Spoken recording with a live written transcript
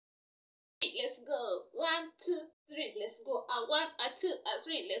Let's go. 1, 2, 3. Let's go. A one, a two, a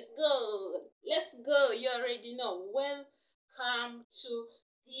three. Let's go. Let's go. You already know. Welcome to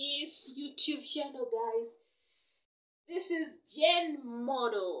this YouTube channel, guys. This is Jen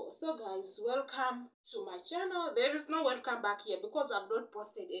Model. So, guys, welcome to my channel. There is no welcome back here because I've not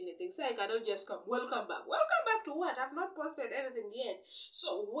posted anything. So I cannot just come. Welcome back. Welcome back to what? I've not posted anything yet.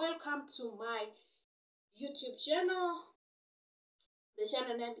 So, welcome to my YouTube channel. The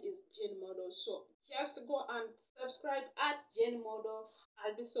channel name is Jen Model. So just go and subscribe at Jen Model.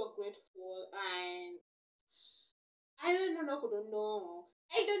 I'll be so grateful. And I don't know.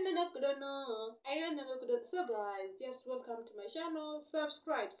 So guys, just welcome to my channel.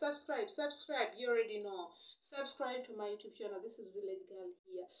 Subscribe. You already know. Subscribe to my YouTube channel. This is Village Girl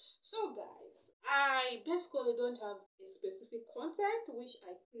here. So guys, I basically don't have a specific content which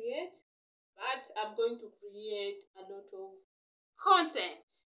I create, but I'm going to create a lot of content.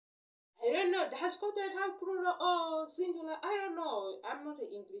 I don't know. Does content have plural or singular? I don't know. I'm not an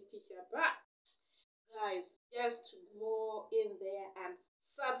English teacher, but guys, just go in there and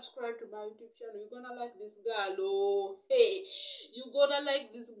subscribe to my YouTube channel. You're gonna like this girl, oh. Hey, you're gonna like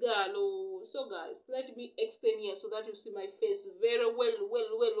this girl, oh. So guys, let me extend here so that you see my face very well.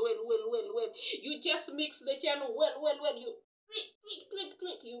 You just mix the channel well. You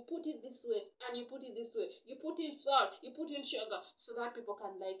click. You put it this way and you put it this way. You put in salt, you put in sugar so that people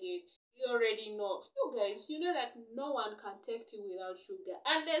can like it. You already know. You guys, you know that no one can take tea without sugar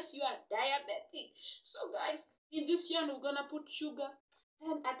unless you are diabetic. So guys, in this channel we're gonna put sugar,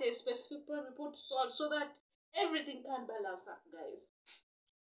 then at a specific point we put salt so that everything can balance up, guys.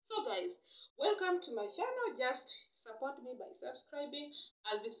 So guys, welcome to my channel. Just support me by subscribing.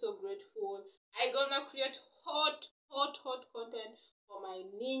 I'll be so grateful. I'm gonna create hot content for my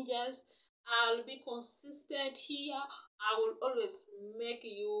ninjas. I'll be consistent here. I will always make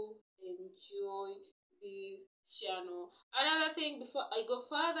you enjoy this channel. Another thing, before I go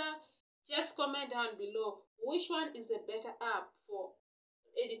further, just comment down below which one is a better app for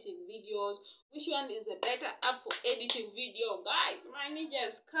editing videos, which one is a better app for editing video. Guys, my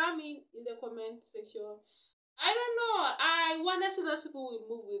ninjas, coming in the comment section. I don't know, I want to see those people will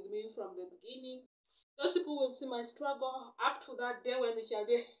move with me from the beginning. Those people will see my struggle up to that day when we shall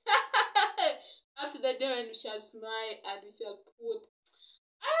do up to the day when we shall smile and we shall put,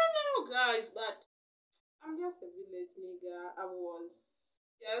 I don't know guys, but I'm just a village nigga. I was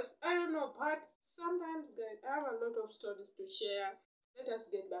just, I don't know, but sometimes guys, I have a lot of stories to share. Let us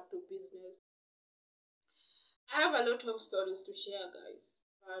get back to business. I have a lot of stories to share, guys,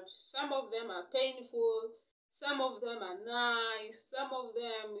 but some of them are painful, some of them are nice, some of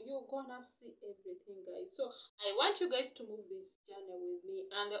them you're gonna see everything, guys. So I want you guys to move this journey with me,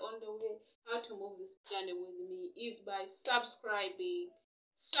 and the only way how to move this journey with me is by subscribing.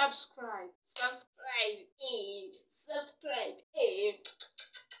 Subscribe, subscribe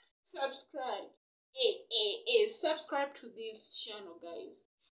to this channel, guys,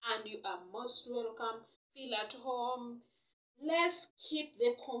 and you are most welcome. Feel at home. Let's keep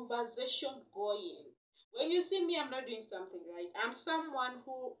the conversation going. When you see me, I'm not doing something right. I'm someone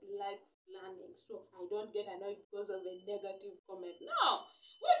who likes learning, so I don't get annoyed because of a negative comment. No,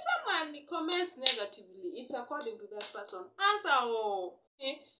 when someone comments negatively, it's according to that person. Answer, oh,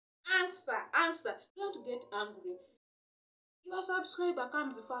 okay? Answer. Don't get angry. Your subscriber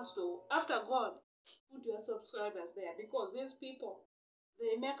comes first, though. After God, put your subscribers there because these people,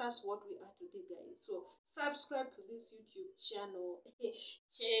 they make us what we are today, guys. So subscribe to this YouTube channel.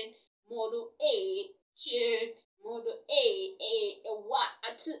 Jen Model A. Jen Model A. 1,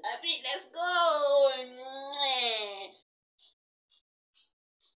 2, 3. Let's go.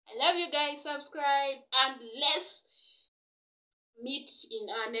 I love you guys. Subscribe and let's meet in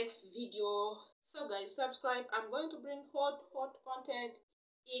our next video. So guys, subscribe. I'm going to bring hot content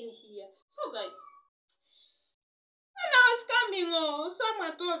in here. So guys, when I was coming,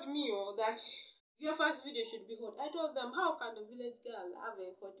 someone told me that your first video should be hot. I told them, how can a village girl have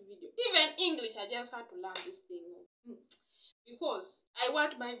a hot video? Even English, I just had to learn this thing. Because I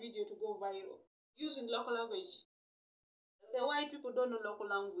want my video to go viral using local language. The white people don't know local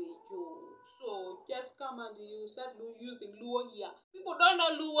language, so just come and you start using Luo here. People don't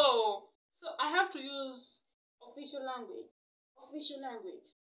know Luo, so I have to use official language, which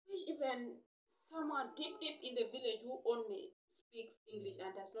even someone deep in the village who only speaks English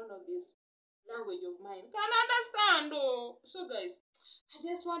and does not know this language of mine can understand. So guys, I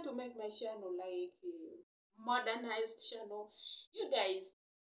just want to make my channel like a modernized channel. You guys,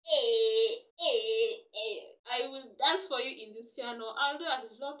 I will dance for you in this channel. I'll do a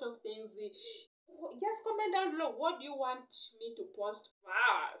lot of things. Just comment down below what do you want me to post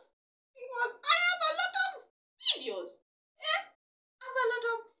first. because I have a lot of videos. Eh? I have a lot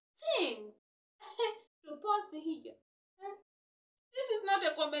of things to post here. Eh? This is not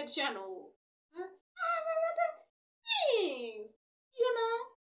a comedy channel. Eh? I have a lot of things, you know.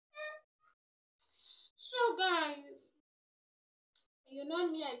 Eh? So guys, you know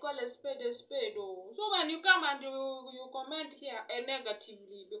me, I call a spade, oh. So when you come and you comment here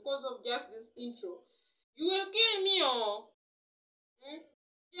negatively because of just this intro, you will kill me, oh. Hmm?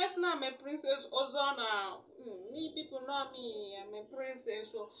 Yes, now I'm a princess Ozona. Me people know me. I'm a princess,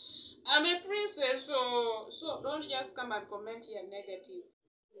 so I'm a princess, so don't just come and comment here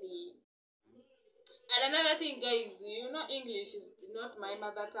negatively. And another thing, guys, you know English is not my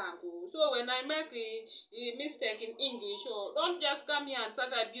mother tongue. Oh. So when I make a mistake in English, oh, don't just come here and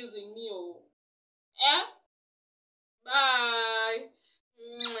start abusing me. Oh. Eh? Bye.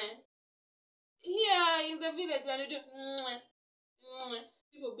 Mwah. Here in the village, when you do,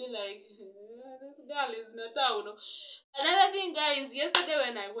 people be like, this girl is not out. Another thing, guys, yesterday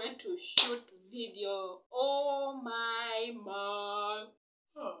when I went to shoot video, oh my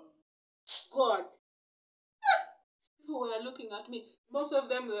God. People were looking at me. Most of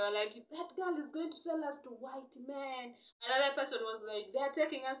them were like, that girl is going to sell us to white men. Another person was like, they're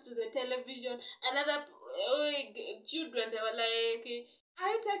taking us to the television. Another children, they were like, are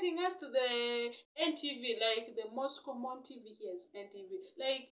you taking us to the NTV? Like the most common TV here is NTV.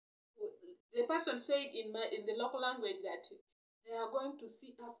 Like the person said in the local language that they are going to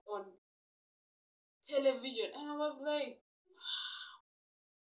see us on television. And I was like,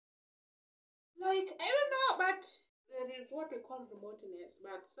 I don't know, but there is what we call remoteness.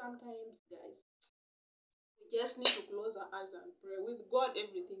 But sometimes, guys, we just need to close our eyes and pray. With God,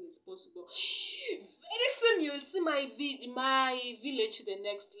 everything is possible. Very soon, you'll see my village to the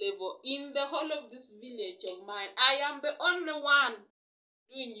next level. In the whole of this village of mine, I am the only one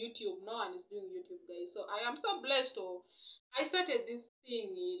doing YouTube. No one is doing YouTube, guys. So I am so blessed. Oh, I started this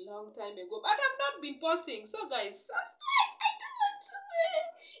thing a long time ago, but I've not been posting. So, guys, subscribe. I don't want to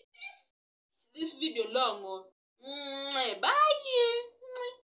this video long. Oh.